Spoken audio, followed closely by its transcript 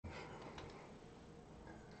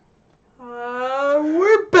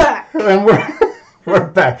And we're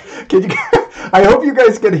back. Can you? I hope you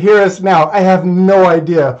guys can hear us now. I have no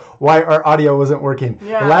idea why our audio wasn't working.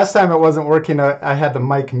 Yeah. The last time it wasn't working, I had the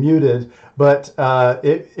mic muted, but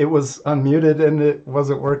it was unmuted and it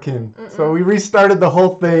wasn't working. So we restarted the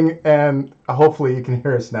whole thing, and hopefully you can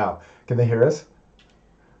hear us now. Can they hear us?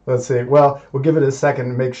 Let's see. Well, we'll give it a second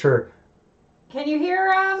to make sure. Can you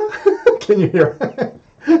hear them? Can you hear?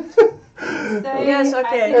 Yes,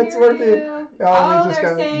 okay. It's working. You. Oh,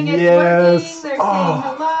 They're saying it's working. They're saying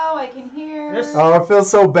hello. I can hear. Yes. Oh, it feels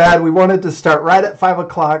so bad. We wanted to start right at 5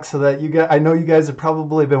 o'clock so that I know you guys have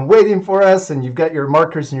probably been waiting for us, and you've got your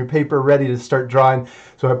markers and your paper ready to start drawing.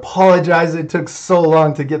 So I apologize it took so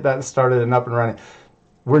long to get that started and up and running.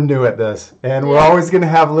 We're new at this, and we're always going to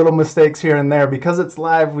have little mistakes here and there. Because it's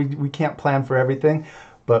live, we can't plan for everything,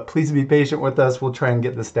 but please be patient with us. We'll try and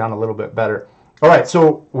get this down a little bit better. All right,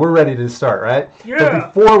 so we're ready to start, right?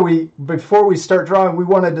 Yeah. But before we start drawing, we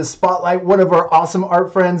wanted to spotlight one of our awesome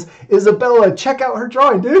art friends, Isabella. Check out her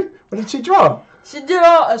drawing, dude. What did she draw? She did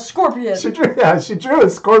a scorpion. She drew a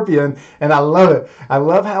scorpion, and I love it. I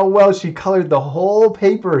love how well she colored the whole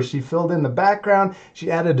paper. She filled in the background. She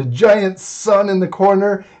added a giant sun in the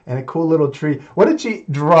corner and a cool little tree. What did she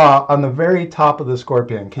draw on the very top of the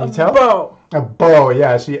scorpion? Can you tell? A bow. A bow,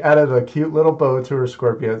 yeah. She added a cute little bow to her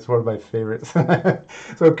scorpion. It's one of my favorites.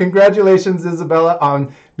 So congratulations, Isabella,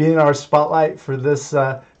 on being our spotlight for this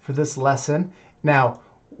lesson. Now,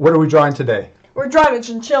 what are we drawing today? We're drawing a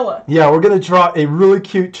chinchilla. Yeah, we're going to draw a really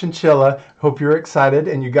cute chinchilla. Hope you're excited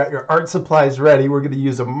and you got your art supplies ready. We're going to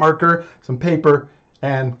use a marker, some paper,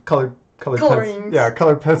 and colored Colorings.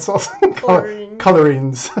 colored pencils. Colorings.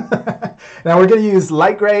 Colorings. Now we're going to use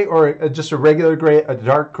light gray or just a regular gray, a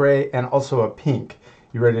dark gray, and also a pink.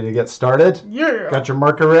 You ready to get started? Yeah. Got your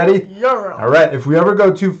marker ready? Yeah. All right. If we ever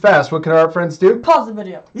go too fast, what can our friends do? Pause the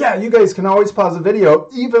video. Yeah, you guys can always pause the video.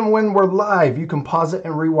 Even when we're live, you can pause it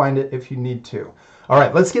and rewind it if you need to. All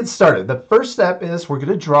right, let's get started. The first step is we're going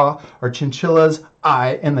to draw our chinchilla's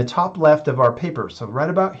eye in the top left of our paper. So right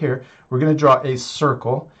about here, we're going to draw a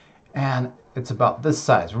circle, and it's about this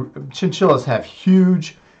size. Chinchillas have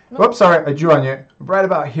huge... Whoops, sorry, I drew on you. Right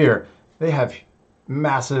about here, they have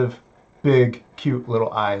massive, big, cute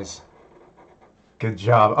little eyes. Good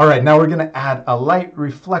job. All right, now we're going to add a light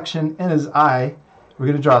reflection in his eye. We're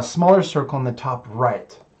going to draw a smaller circle in the top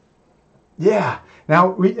right. Yeah.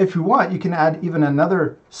 Now, if you want, you can add even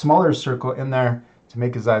another smaller circle in there to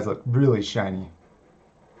make his eyes look really shiny.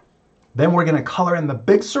 Then we're going to color in the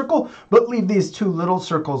big circle, but leave these two little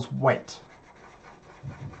circles white.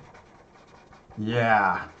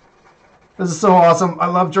 Yeah. This is so awesome. I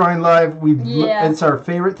love drawing live. It's our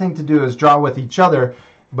favorite thing to do is draw with each other,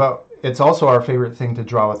 but it's also our favorite thing to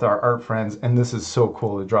draw with our art friends, and this is so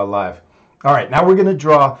cool to draw live. All right, now we're going to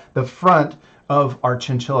draw the front of our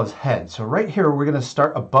chinchilla's head. So right here, we're going to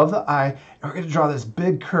start above the eye, and we're going to draw this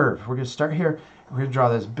big curve. We're going to start here, and we're going to draw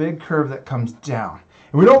this big curve that comes down.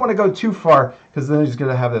 And we don't want to go too far, because then he's going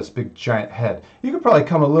to have this big giant head. You could probably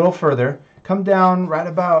come a little further, come down right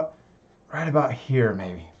about here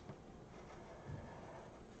maybe.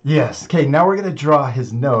 Yes, okay, now we're going to draw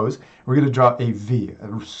his nose. We're going to draw a V,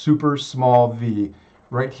 a super small V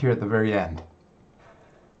right here at the very end.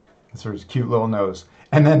 That's his cute little nose.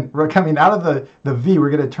 And then we're coming out of the V, we're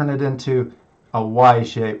going to turn it into a Y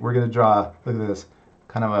shape. We're going to draw, look at this,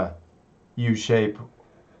 kind of a U shape.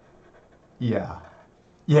 Yeah.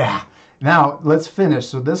 Yeah. Now, let's finish.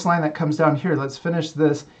 So this line that comes down here, let's finish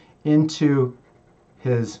this into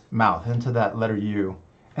his mouth, into that letter U.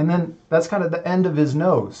 And then that's kind of the end of his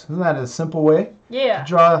nose. Isn't that a simple way? Yeah. To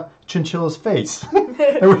draw Chinchilla's face. And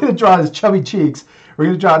we're going to draw his chubby cheeks. We're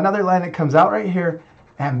going to draw another line that comes out right here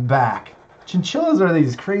and back. Chinchillas are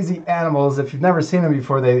these crazy animals. If you've never seen them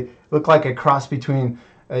before, they look like a cross between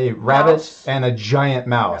a rabbit and a giant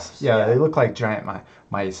mouse. Yeah, they look like giant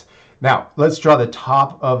mice. Now, let's draw the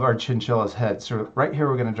top of our chinchilla's head. So right here,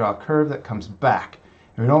 we're going to draw a curve that comes back.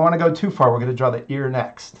 And we don't want to go too far. We're going to draw the ear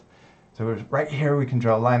next. So right here, we can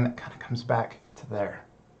draw a line that kind of comes back to there.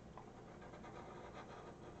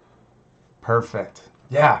 Perfect.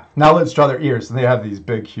 Yeah. Now let's draw their ears. And they have these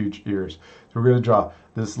big, huge ears. So we're going to draw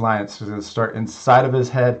this line. So we're going to start inside of his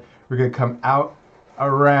head. We're going to come out,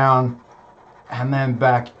 around, and then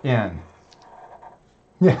back in.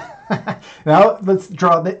 Yeah. Now let's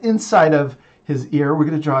draw the inside of his ear. We're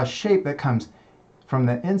going to draw a shape that comes from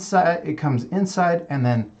the inside. It comes inside and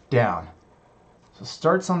then down. So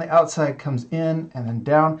starts on the outside, comes in and then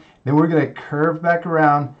down. Then we're going to curve back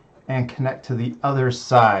around and connect to the other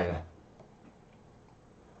side.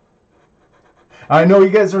 I know you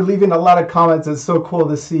guys are leaving a lot of comments. It's so cool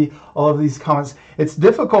to see all of these comments. It's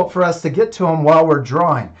difficult for us to get to them while we're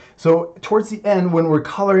drawing. So towards the end, when we're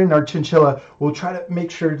coloring our chinchilla, we'll try to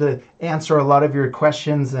make sure to answer a lot of your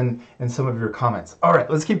questions and some of your comments. All right,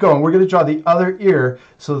 let's keep going. We're going to draw the other ear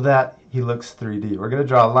so that he looks 3D. We're going to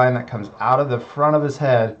draw a line that comes out of the front of his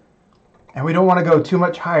head, and we don't want to go too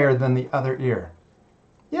much higher than the other ear.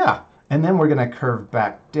 Yeah, and then we're going to curve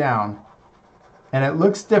back down. And it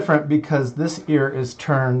looks different because this ear is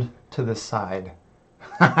turned to the side.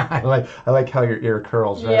 I like how your ear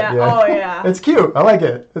curls, right? Yeah. Oh yeah. It's cute. I like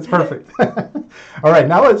it. It's perfect. All right,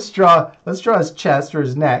 now let's draw his chest or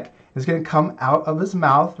his neck. It's going to come out of his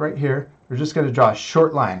mouth right here. We're just going to draw a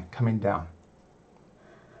short line coming down.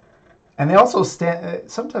 And they also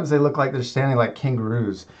stand. Sometimes they look like they're standing like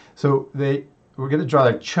kangaroos. So we're going to draw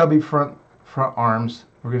their chubby front arms.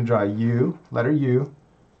 We're going to draw a U, letter U.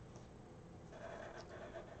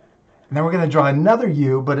 And then we're going to draw another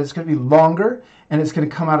U, but it's going to be longer, and it's going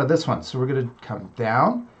to come out of this one. So we're going to come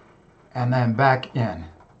down and then back in.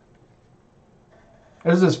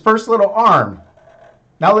 There's this first little arm.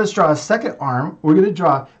 Now let's draw a second arm. We're going to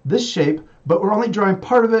draw this shape, but we're only drawing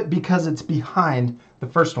part of it because it's behind the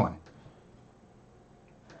first one.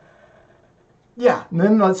 Yeah, and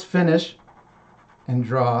then let's finish and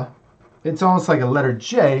draw. It's almost like a letter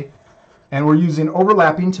J. And we're using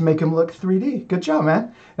overlapping to make him look 3D. Good job,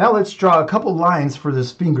 man. Now let's draw a couple lines for his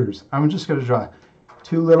fingers. I'm just going to draw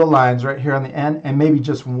 2 little lines right here on the end and maybe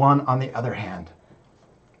just one on the other hand.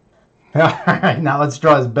 All right, now let's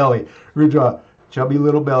draw his belly. We're going to draw a chubby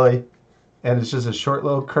little belly, and it's just a short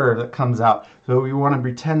little curve that comes out. So we want to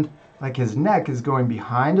pretend like his neck is going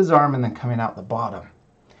behind his arm and then coming out the bottom.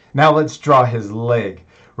 Now let's draw his leg.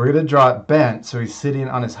 We're going to draw it bent so he's sitting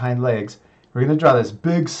on his hind legs. We're going to draw this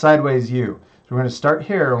big sideways U. So we're going to start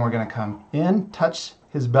here, and we're going to come in, touch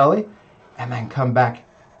his belly, and then come back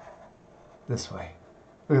this way.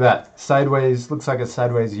 Look at that. Sideways, looks like a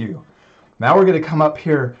sideways U. Now we're going to come up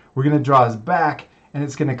here. We're going to draw his back, and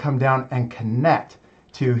it's going to come down and connect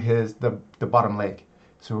to the bottom leg.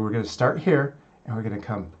 So we're going to start here, and we're going to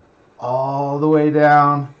come all the way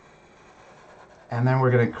down, and then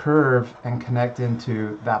we're going to curve and connect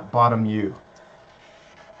into that bottom U.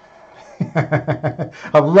 I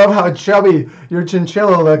love how chubby your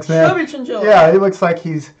chinchilla looks, man. Chubby chinchilla. Yeah, he looks like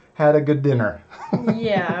he's had a good dinner.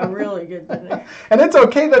 Yeah, a really good dinner. And it's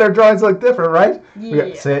okay that our drawings look different, right? Yeah.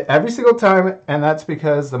 We say it every single time, and that's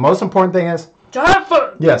because the most important thing is To have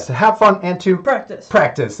fun. yes, to have fun and to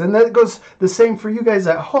Practice. And that goes the same for you guys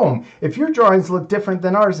at home. If your drawings look different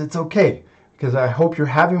than ours, it's okay, because I hope you're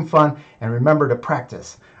having fun, and remember to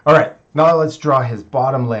practice. All right, now let's draw his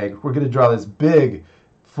bottom leg. We're going to draw this big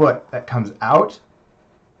foot that comes out,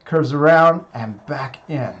 curves around, and back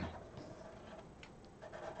in.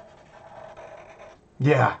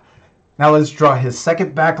 Yeah. Now let's draw his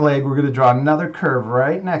second back leg. We're going to draw another curve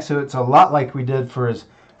right next to it. It's a lot like we did for his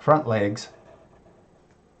front legs.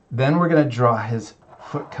 Then we're going to draw his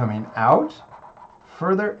foot coming out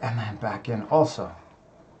further and then back in also.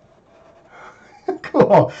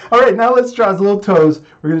 Cool. All right, now let's draw his little toes.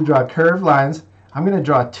 We're going to draw curved lines. I'm going to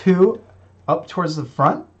draw 2 up towards the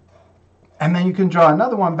front, and then you can draw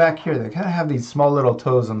another one back here. They kind of have these small little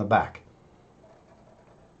toes on the back.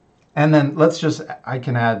 And then you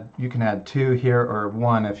can add 2 here or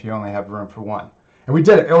 1 if you only have room for 1. And we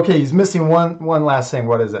did it. Okay, he's missing one last thing.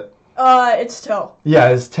 What is it? It's tail. Yeah,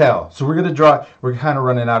 his tail. So we're we're kind of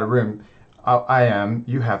running out of room.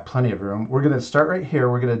 You have plenty of room. We're going to start right here.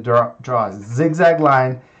 We're going to draw a zigzag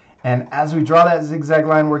line, and as we draw that zigzag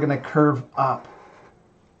line, we're going to curve up.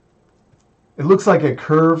 It looks like a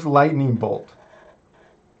curved lightning bolt.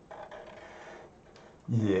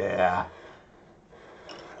 Yeah.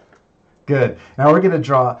 Good. Now we're going to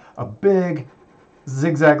draw a big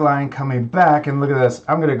zigzag line coming back, and look at this.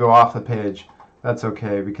 I'm going to go off the page. That's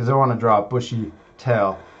okay, because I want to draw a bushy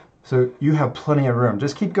tail. So you have plenty of room.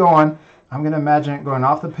 Just keep going. I'm going to imagine it going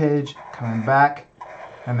off the page, coming back,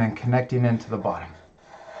 and then connecting into the bottom.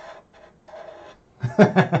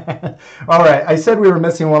 All right, I said we were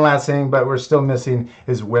missing one last thing, but we're still missing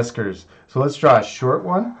his whiskers. So let's draw a short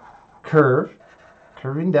one,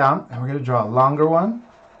 curving down, and we're going to draw a longer one,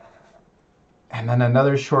 and then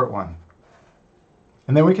another short one.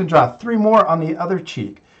 And then we can draw 3 more on the other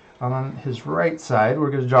cheek. On his right side,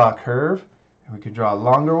 we're going to draw a curve, and we could draw a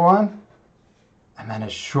longer one, and then a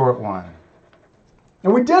short one.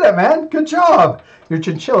 And we did it, man. Good job. Your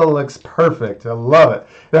chinchilla looks perfect. I love it.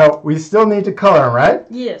 Now, we still need to color him, right?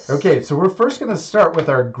 Yes. Okay, so we're first going to start with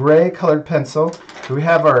our gray colored pencil. So we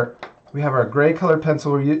have our gray colored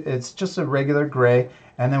pencil. It's just a regular gray.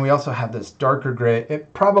 And then we also have this darker gray.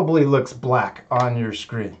 It probably looks black on your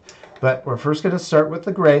screen. But we're first going to start with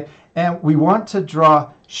the gray. And we want to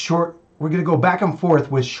draw short. We're going to go back and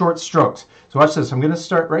forth with short strokes. So watch this. I'm going to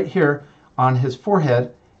start right here on his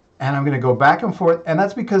forehead. And I'm going to go back and forth. And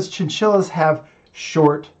that's because chinchillas have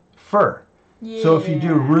short fur. Yeah. So if you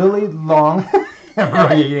do really long,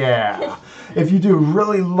 yeah, if you do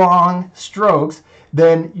really long strokes,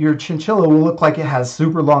 then your chinchilla will look like it has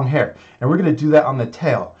super long hair. And we're going to do that on the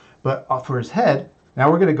tail. But for his head, now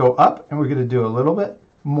we're going to go up and we're going to do a little bit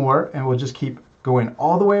more. And we'll just keep going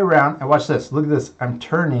all the way around. And watch this. Look at this. I'm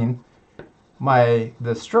turning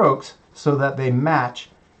the strokes so that they match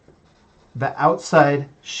the outside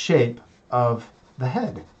shape of the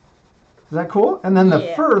head. Is that cool? And then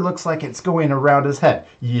the fur looks like it's going around his head.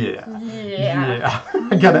 Yeah.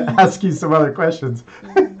 I gotta ask you some other questions.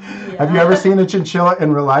 Yeah. Have you ever seen a chinchilla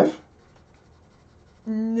in real life?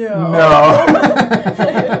 No.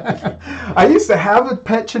 I used to have a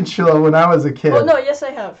pet chinchilla when I was a kid. Oh no, yes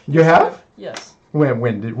I have. You have? Yes. Where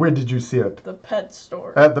did you see it? The pet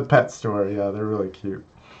store. At the pet store, yeah, they're really cute.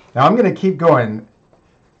 Now I'm gonna keep going.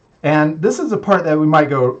 And this is a part that we might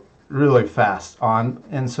go really fast on,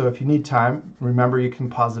 and so if you need time, remember you can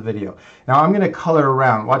pause the video. Now I'm going to color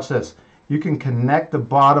around. Watch this. You can connect the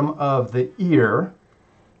bottom of the ear,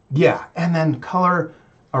 yeah, and then color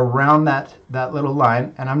around that little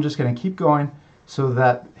line, and I'm just going to keep going so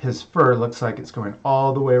that his fur looks like it's going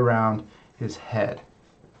all the way around his head.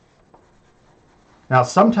 Now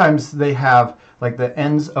sometimes they have, like, the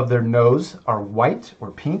ends of their nose are white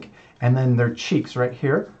or pink, and then their cheeks right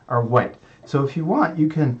here are white. So if you want, you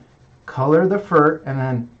can color the fur, and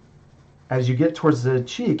then as you get towards the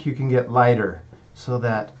cheek, you can get lighter so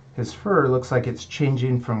that his fur looks like it's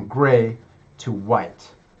changing from gray to white.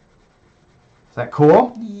 Is that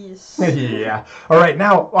cool? Yes. Yeah. All right,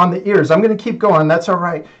 now on the ears, I'm going to keep going. That's all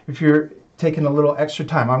right if you're taking a little extra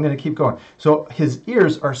time. I'm going to keep going. So his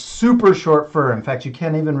ears are super short fur. In fact, you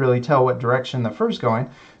can't even really tell what direction the fur's going.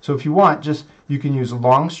 So if you want, you can use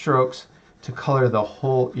long strokes to color the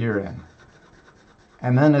whole ear in.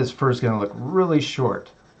 And then his fur is going to look really short,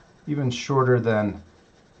 even shorter than,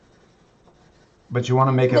 but you want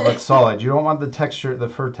to make it look solid. You don't want the texture, the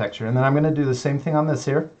fur texture. And then I'm going to do the same thing on this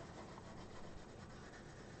ear.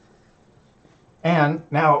 And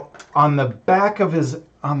now on the back of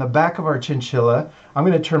our chinchilla, I'm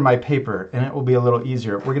going to turn my paper, and it will be a little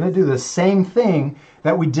easier. We're going to do the same thing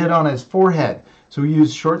that we did on his forehead. So we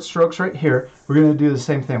use short strokes right here. We're going to do the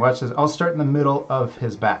same thing. Watch this. I'll start in the middle of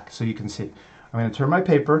his back so you can see. I'm going to turn my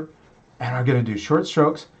paper, and I'm going to do short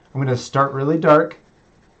strokes. I'm going to start really dark,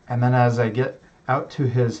 and then as I get out to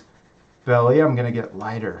his belly, I'm going to get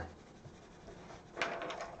lighter.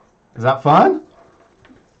 Is that fun?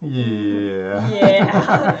 Yeah.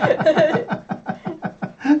 Yeah.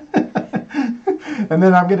 And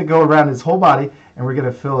then I'm going to go around his whole body, and we're going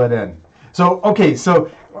to fill it in. So, okay, so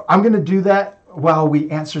I'm going to do that while we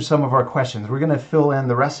answer some of our questions. We're going to fill in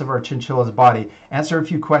the rest of our chinchilla's body, answer a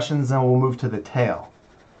few questions, then we'll move to the tail.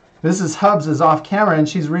 Mrs. Hubbs is off camera, and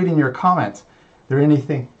she's reading your comments. Is there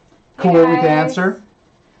anything cool we can answer?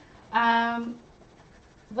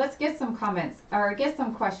 Let's get some comments, or get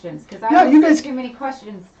some questions, because Yeah, you don't guys- see too many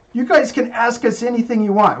questions. You guys can ask us anything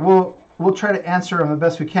you want. We'll try to answer them the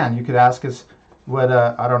best we can. You could ask us what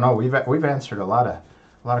I don't know. We've answered a lot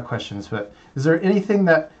of questions, but is there anything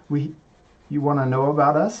that you want to know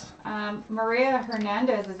about us? Maria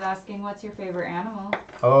Hernandez is asking, what's your favorite animal?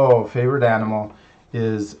 Oh, favorite animal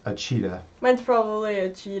is a cheetah. Mine's probably a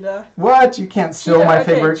cheetah. What? You can't steal Cheetah, my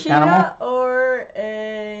okay, favorite cheetah animal? or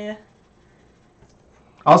a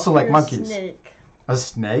Also like or a monkeys. snake. A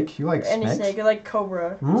snake? You like Any snakes? snake, I like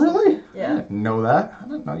cobra. Really? Yeah. I didn't know that. I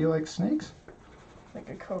didn't know you like snakes. Like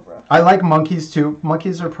a cobra. I like monkeys too.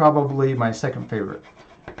 Monkeys are probably my second favorite.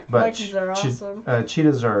 But Monkeys are awesome.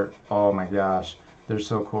 Cheetahs are, oh my gosh, they're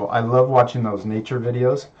so cool. I love watching those nature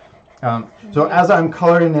videos. So as I'm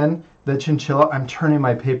coloring in the chinchilla, I'm turning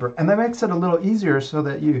my paper, and that makes it a little easier so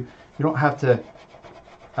that you don't have to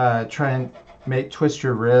try and twist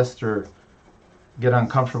your wrist or get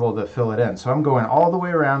uncomfortable to fill it in. So I'm going all the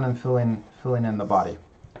way around and filling in the body.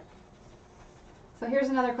 So here's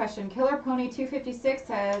another question. Killer Pony 256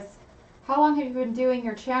 says, how long have you been doing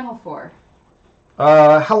your channel for?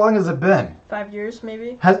 How long has it been? 5 years,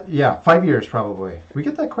 maybe. Yeah, 5 years probably. We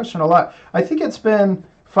get that question a lot. I think it's been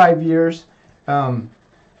 5 years. The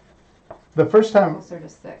first time, Closer to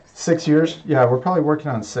 6. 6 years. Yeah, we're probably working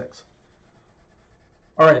on 6.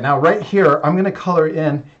 All right, now right here, I'm going to color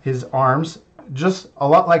in his arms, just a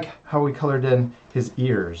lot like how we colored in his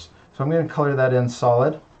ears. So I'm going to color that in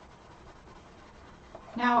solid.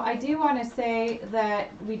 Now, I do want to say that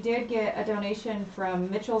we did get a donation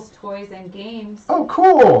from Mitchell's Toys and Games. Oh,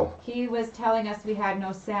 cool. He was telling us we had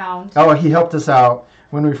no sound. Oh, he helped us out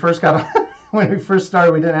when we first got when we first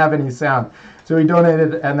started. We didn't have any sound, so he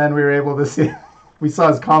donated, and then we were able to see. We saw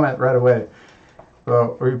his comment right away.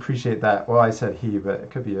 Well, we appreciate that. Well, I said he, but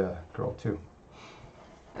it could be a girl too.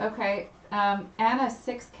 Okay. Anna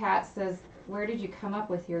Six Cat says, "Where did you come up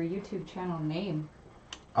with your YouTube channel name?"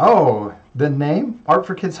 Oh, the name Art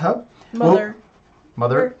for Kids Hub. Mother. Well,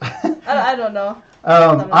 mother. I don't know.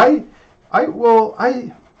 I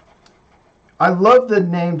love the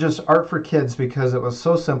name just Art for Kids because it was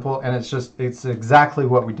so simple and it's exactly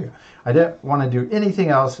what we do. I didn't want to do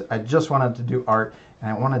anything else. I just wanted to do art and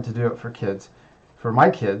I wanted to do it for kids. For my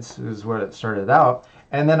kids is what it started out.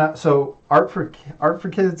 And then so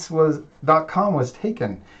artforkids.com was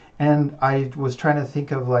taken. And I was trying to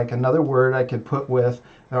think of like another word I could put with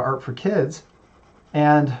the Art for Kids.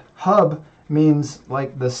 And hub means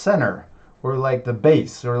like the center or like the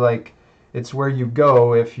base or like it's where you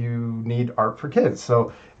go if you need art for kids.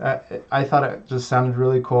 So I thought it just sounded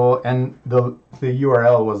really cool. And the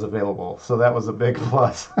URL was available. So that was a big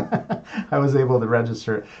plus. I was able to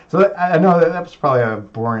register it. So I know that was probably a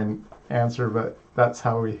boring answer, but that's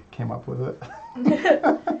how we came up with it.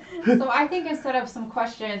 So I think instead of some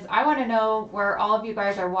questions, I want to know where all of you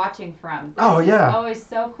guys are watching from. Yeah. It's always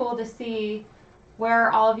so cool to see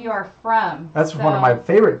where all of you are from. That's one of my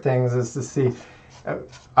favorite things is to see.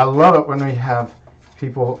 I love it when we have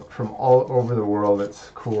people from all over the world.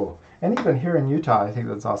 It's cool. And even here in Utah, I think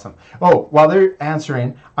that's awesome. Oh, while they're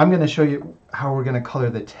answering, I'm going to show you how we're going to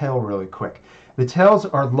color the tail really quick. The tails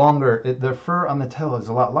are longer. The fur on the tail is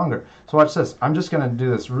a lot longer. So watch this. I'm just going to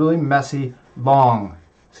do this really messy, long.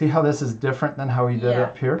 See how this is different than how we did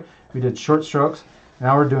up here? We did short strokes.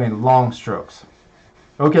 Now we're doing long strokes.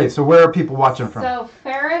 Okay, so where are people watching from? So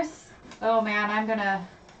Ferris, oh man, I don't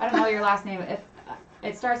know your last name.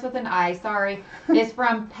 It starts with an I, sorry. Is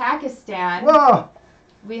from Pakistan. Whoa.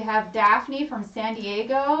 We have Daphne from San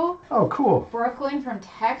Diego. Oh, cool. Brooklyn from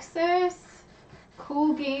Texas.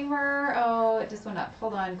 Cool Gamer. Oh, it just went up.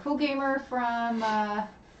 Hold on. Cool Gamer from, I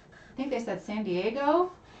think they said San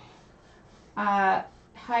Diego.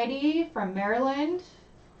 Heidi from Maryland.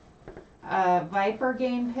 Viper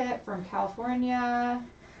Game Pit from California.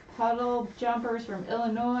 Puddle Jumpers from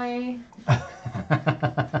Illinois.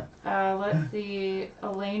 Let's see.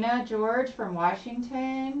 Elena George from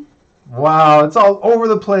Washington. Wow, it's all over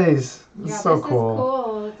the place. It's so this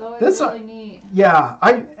cool. Is cool. It's always really neat. Yeah,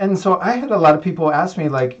 so I had a lot of people ask me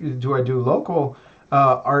like, do I do local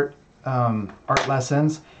art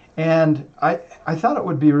lessons? And I thought it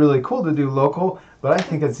would be really cool to do local, but I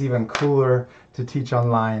think it's even cooler to teach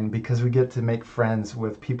online because we get to make friends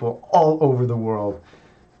with people all over the world.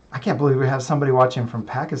 I can't believe we have somebody watching from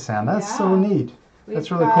Pakistan. That's so neat.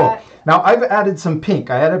 That's really cool. Now I've added some pink.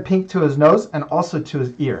 I added pink to his nose and also to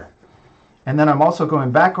his ear. And then I'm also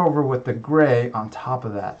going back over with the gray on top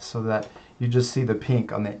of that so that you just see the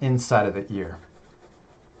pink on the inside of the ear.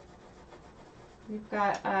 We've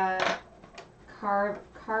got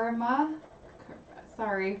Karma,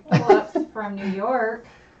 pull-ups from New York.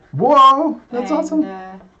 Whoa, that's awesome.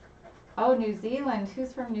 Oh, New Zealand.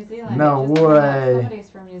 Who's from New Zealand? No way. Somebody's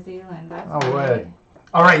from New Zealand. That's no way.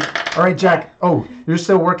 All right, Jack. Oh, you're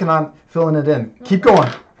still working on filling it in. Keep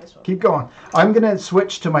going. Keep going. I'm going to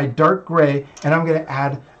switch to my dark gray, and I'm going to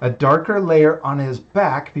add a darker layer on his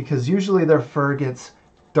back because usually their fur gets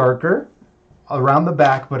darker around the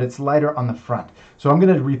back, but it's lighter on the front. So I'm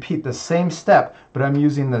going to repeat the same step, but I'm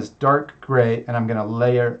using this dark gray, and I'm going to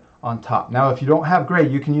layer on top. Now, if you don't have gray,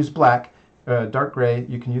 you can use black. Dark gray,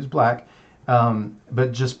 you can use black,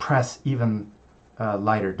 but just press even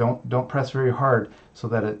lighter. Don't press very hard so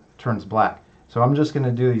that it turns black. So I'm just going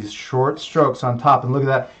to do these short strokes on top, and look at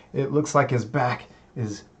that. It looks like his back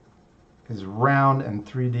is round and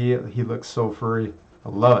 3D. He looks so furry. I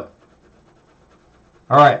love it.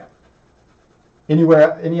 All right.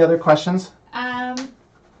 Any other questions?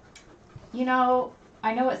 You know,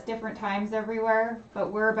 I know it's different times everywhere,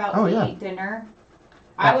 but we're about to eat dinner.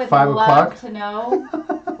 At I would 5 love o'clock? to know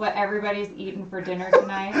what everybody's eating for dinner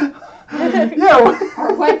tonight. Yeah.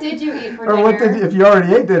 Or what did you eat for or dinner? what if you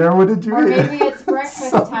already ate dinner, what did you or eat? Or maybe it's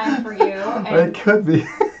breakfast time for you. It could be.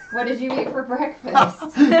 What did you eat for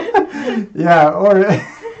breakfast? Yeah, or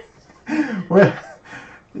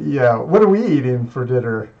what are we eating for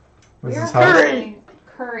dinner? We're having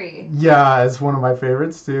curry. Yeah, it's one of my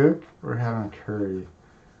favorites too. We're having curry.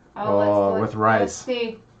 Oh, with rice. Let's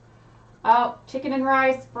see. Oh, chicken and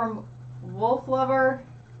rice from Wolf Lover.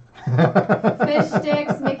 Fish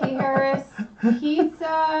sticks, Mickey Harris.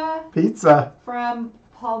 Pizza. Pizza. From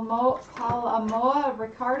Palamoa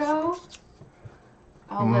Ricardo.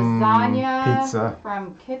 Lasagna pizza.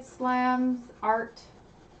 from Kid Slams Art.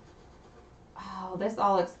 Oh, this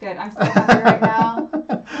all looks good. I'm so hungry right now.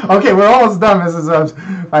 Okay, we're almost done, Mrs. Hubbs.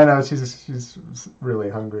 I know she's really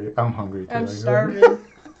hungry. I'm hungry too. I'm starving.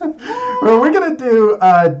 Well, we're gonna do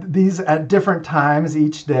these at different times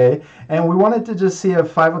each day, and we wanted to just see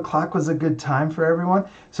if 5 o'clock was a good time for everyone.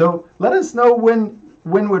 So let us know when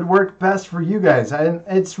would work best for you guys, and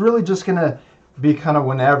it's really just gonna be kind of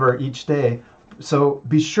whenever each day. So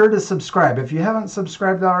be sure to subscribe. If you haven't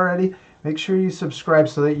subscribed already, make sure you subscribe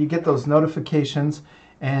so that you get those notifications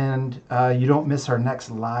and you don't miss our next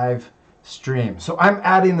live stream. So I'm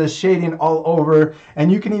adding the shading all over,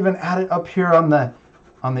 and you can even add it up here on the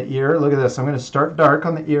ear. Look at this. I'm going to start dark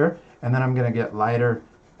on the ear, and then I'm going to get lighter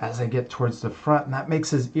as I get towards the front, and that makes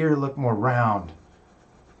his ear look more round.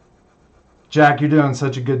 Jack, you're doing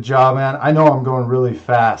such a good job, man. I know I'm going really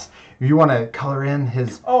fast. You want to color in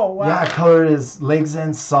his... Oh, wow. Yeah, color his legs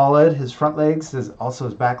in solid, his front legs, also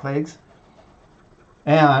his back legs.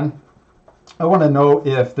 And I want to know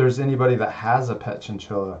if there's anybody that has a pet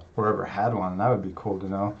chinchilla or ever had one. That would be cool to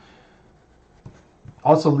know.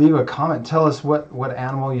 Also, leave a comment. Tell us what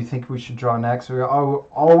animal you think we should draw next. We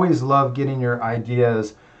always love getting your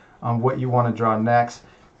ideas on what you want to draw next.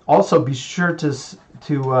 Also, be sure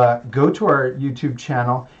to go to our YouTube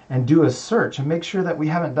channel and do a search and make sure that we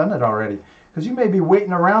haven't done it already. Because you may be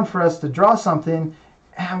waiting around for us to draw something,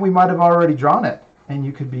 and we might have already drawn it. And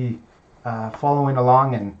you could be following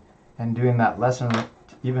along and doing that lesson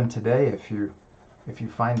even today if you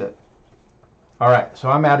find it. All right, so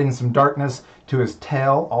I'm adding some darkness to his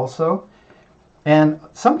tail also. And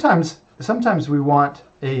sometimes we want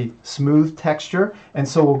a smooth texture, and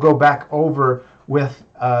so we'll go back over with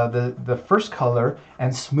the first color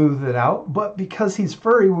and smooth it out. But because he's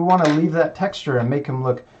furry, we want to leave that texture and make him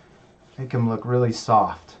look really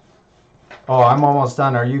soft. Oh, I'm almost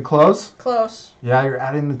done. Are you close? Close. Yeah, you're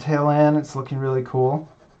adding the tail in. It's looking really cool.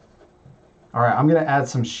 All right, I'm going to add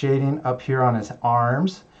some shading up here on his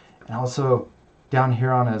arms and also down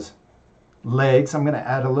here on his legs. I'm going to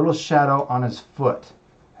add a little shadow on his foot,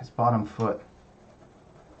 his bottom foot.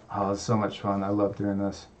 Oh, it's so much fun. I love doing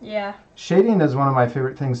this. Yeah. Shading is one of my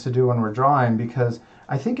favorite things to do when we're drawing because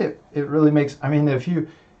I think it really makes, I mean, if you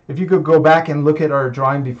could go back and look at our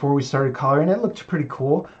drawing before we started coloring, it looked pretty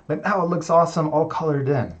cool, but now it looks awesome all colored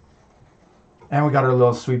in. And we got our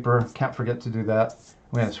little sweeper. Can't forget to do that.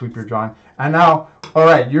 We're going to sweep your drawing. And now, all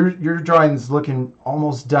right, your drawing is looking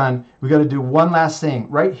almost done. We got to do one last thing.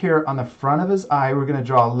 Right here on the front of his eye, we're going to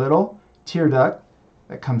draw a little tear duct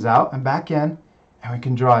that comes out and back in. And we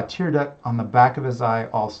can draw a tear duct on the back of his eye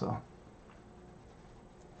also.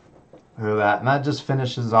 Look at that. And that just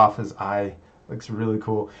finishes off his eye. Looks really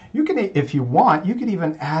cool. You can, if you want, you could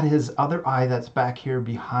even add his other eye that's back here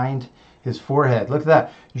behind his forehead. Look at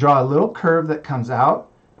that. Draw a little curve that comes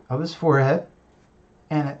out of his forehead.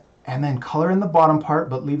 And then color in the bottom part,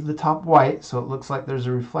 but leave the top white so it looks like there's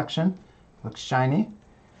a reflection. Looks shiny.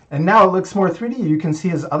 And now it looks more 3D. You can see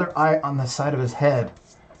his other eye on the side of his head.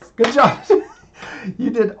 Good job. You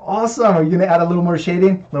did awesome. Are you going to add a little more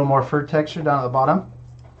shading? A little more fur texture down at the bottom?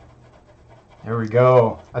 There we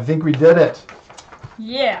go. I think we did it.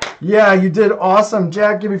 Yeah. Yeah, you did awesome.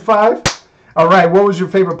 Jack, give me 5. All right, what was your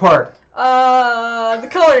favorite part? The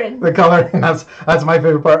coloring. The coloring, that's my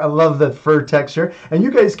favorite part. I love the fur texture. And you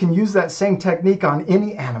guys can use that same technique on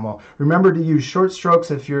any animal. Remember to use short strokes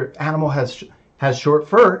if your animal has short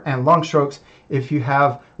fur, and long strokes if you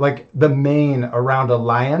have like the mane around a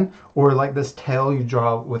lion, or like this tail you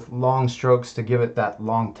draw with long strokes to give it that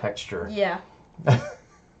long texture. Yeah.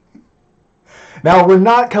 Now, we're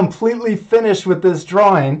not completely finished with this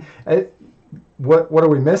drawing. What are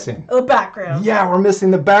we missing? The background. Yeah, we're missing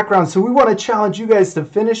the background. So we want to challenge you guys to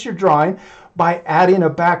finish your drawing by adding a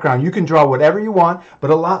background. You can draw whatever you want, but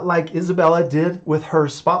a lot like Isabella did with her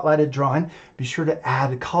spotlighted drawing, be sure to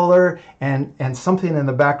add color and something in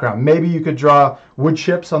the background. Maybe you could draw wood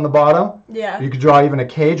chips on the bottom. Yeah. You could draw even a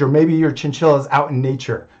cage, or maybe your chinchilla's out in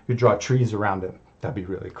nature. You could draw trees around it. That'd be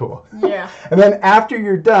really cool. Yeah. And then after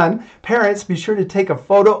you're done, parents, be sure to take a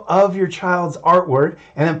photo of your child's artwork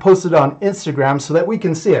and then post it on Instagram so that we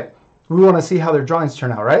can see it. We want to see how their drawings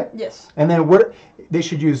turn out, right? Yes. And then they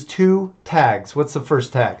should use 2 tags. What's the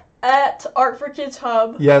first tag? At Art for Kids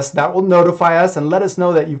Hub. Yes, that will notify us and let us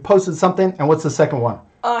know that you've posted something. And what's the second one?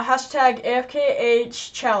 Hashtag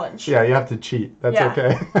AFKH challenge. Yeah, you have to cheat. That's Yeah.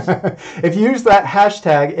 okay. If you use that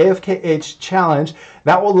hashtag AFKH challenge,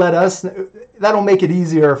 that'll make it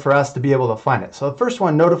easier for us to be able to find it. So the first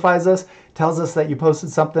one notifies us, tells us that you posted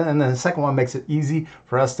something, and then the second one makes it easy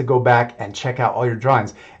for us to go back and check out all your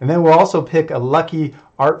drawings. And then we'll also pick a lucky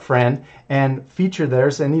art friend and feature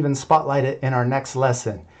theirs and even spotlight it in our next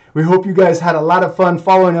lesson. We hope you guys had a lot of fun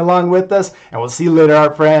following along with us, and we'll see you later,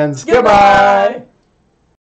 art friends. Goodbye.